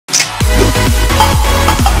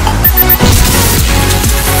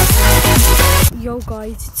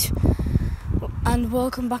guys, and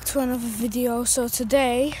welcome back to another video. So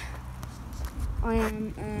today I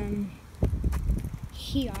am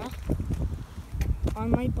here on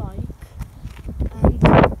my bike, and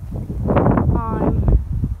I'm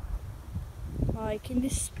like in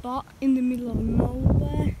this spot in the middle of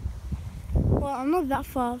nowhere. Well, I'm not that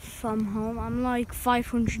far from home. I'm like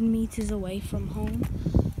 500 meters away from home,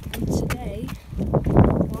 and today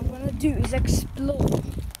what I'm gonna do is explore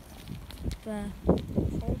the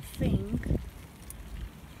whole thing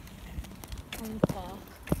on the park.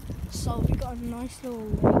 So we got a nice little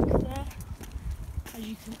lake there, as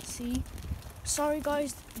you can see. Sorry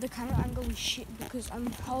guys, the camera angle is shit because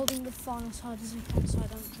I'm holding the phone as hard as I can so I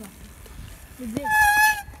don't drop it. With this,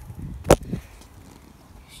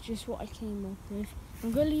 it's just what I came up with.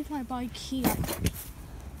 I'm gonna leave my bike here.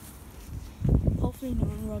 Hopefully no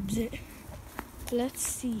one robs it. Let's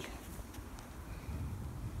see.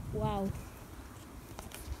 Wow.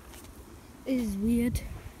 It is weird.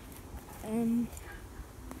 I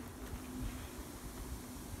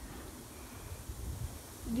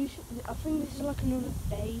think this is like another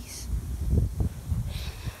base.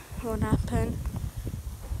 What happened?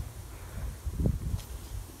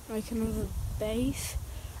 Like another base.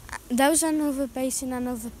 There was another base in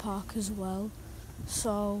another park as well.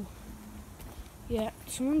 So yeah,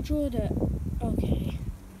 someone drew that.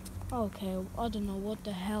 Okay, I don't know what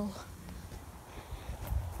the hell.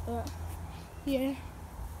 But yeah,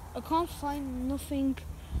 I can't find nothing.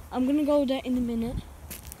 I'm gonna go there in a minute.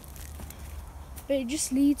 But it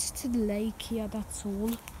just leads to the lake here, that's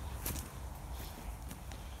all.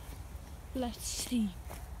 Let's see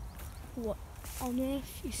what on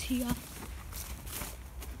earth is here.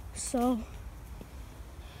 So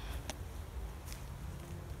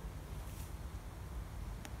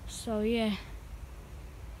yeah,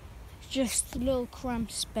 just a little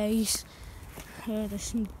cramped space. There's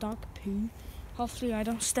some dog poo. Hopefully I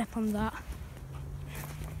don't step on that.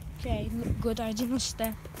 Okay, look good, I didn't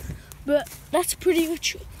step. But that's pretty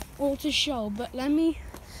much all to show. But let me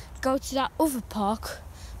go to that other park.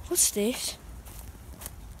 What's this?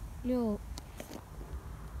 Little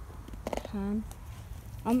pan.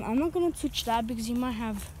 I'm not gonna touch that because you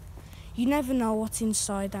never know what's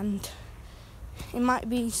inside and it might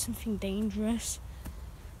be something dangerous.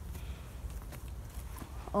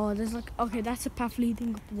 Oh, there's like, okay, that's a path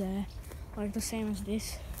leading up there, like the same as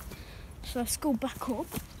this. So let's go back up.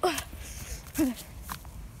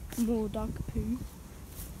 More dog poo.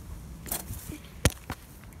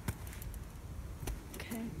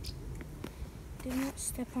 Okay. Did not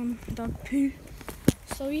step on dog poo.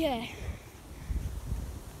 So yeah.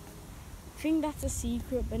 I think that's a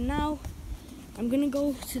secret, but now I'm gonna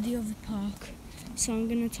go to the other park. So I'm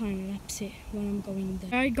gonna time lapse it when I'm going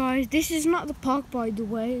there. Alright guys, this is not the park by the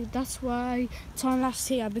way. That's why I time lapse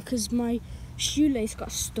here, because my shoelace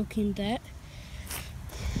got stuck in there.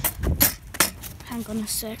 Hang on a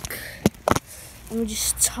sec. Let me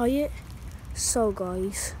just tie it. So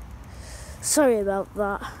guys, sorry about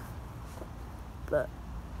that. But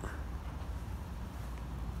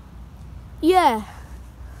yeah,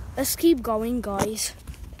 let's keep going guys.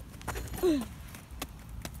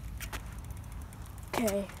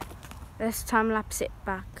 Okay, let's time lapse it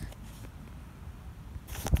back.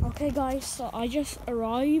 Okay guys, so I just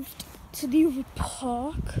arrived to the other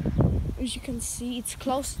park. As you can see, it's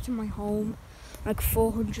closer to my home, like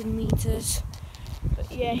 400 meters.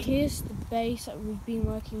 But yeah, here's the base that we've been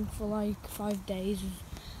working for like 5 days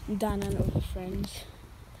with Dan and other friends.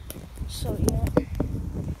 So yeah,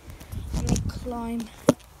 let me climb.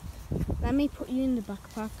 Let me put you in the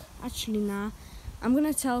backpack. Actually, nah. I'm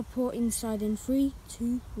gonna teleport inside in 3,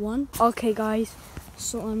 2, 1. Okay guys,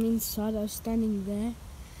 so I'm inside. I was standing there,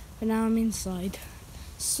 but now I'm inside.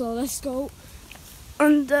 So let's go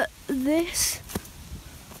under this.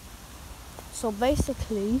 So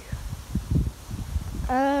basically,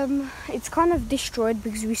 it's kind of destroyed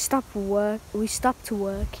because we stopped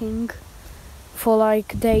working for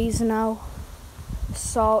like days now.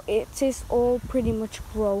 So it is all pretty much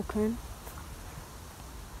broken.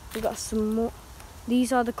 We got some more.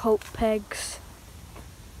 These are the coat pegs,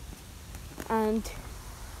 and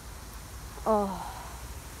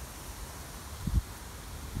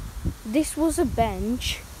this was a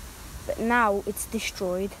bench, but now it's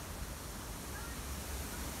destroyed,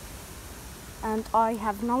 and I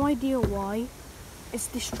have no idea why it's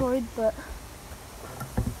destroyed, but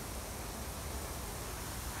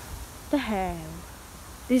the hell,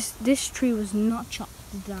 this tree was not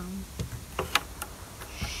chopped down.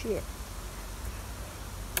 Shit.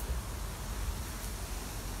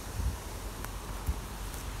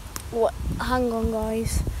 What? Hang on,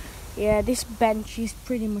 guys. Yeah, this bench is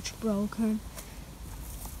pretty much broken.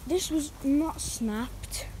 This was not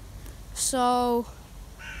snapped, so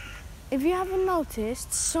if you haven't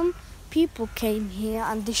noticed, some people came here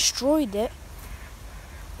and destroyed it.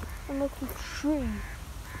 And look, the tree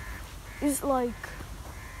is like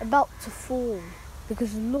about to fall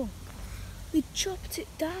because look, they chopped it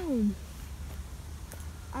down.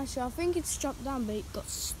 Actually, I think it's chopped down, but it got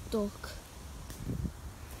stuck.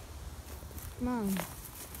 Man,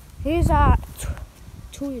 here's our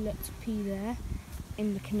toilet to pee there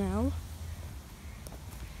in the canal.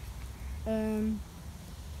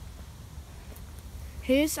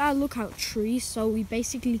 Here's our lookout tree, so we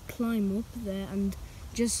basically climb up there and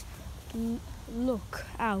just look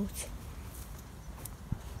out.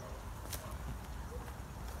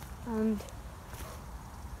 And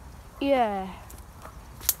yeah,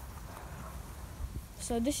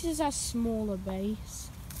 so this is our smaller base,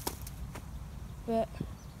 but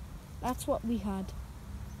that's what we had.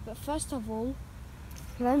 But first of all,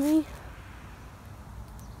 let me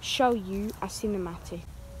show you a cinematic.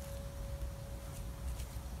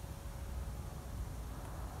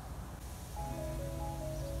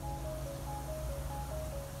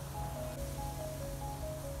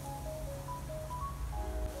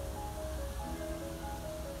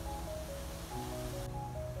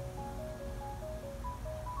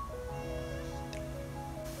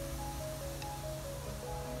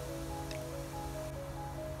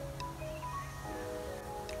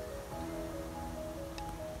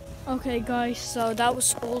 Okay guys, so that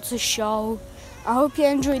was all to show. I hope you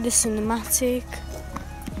enjoyed the cinematic.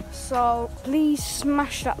 So please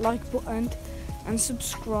smash that like button and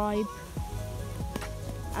subscribe.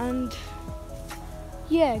 And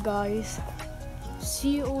yeah guys,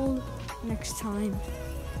 see you all next time.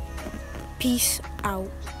 Peace out.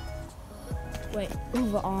 Wait,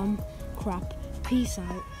 overarm, crap. Peace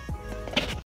out.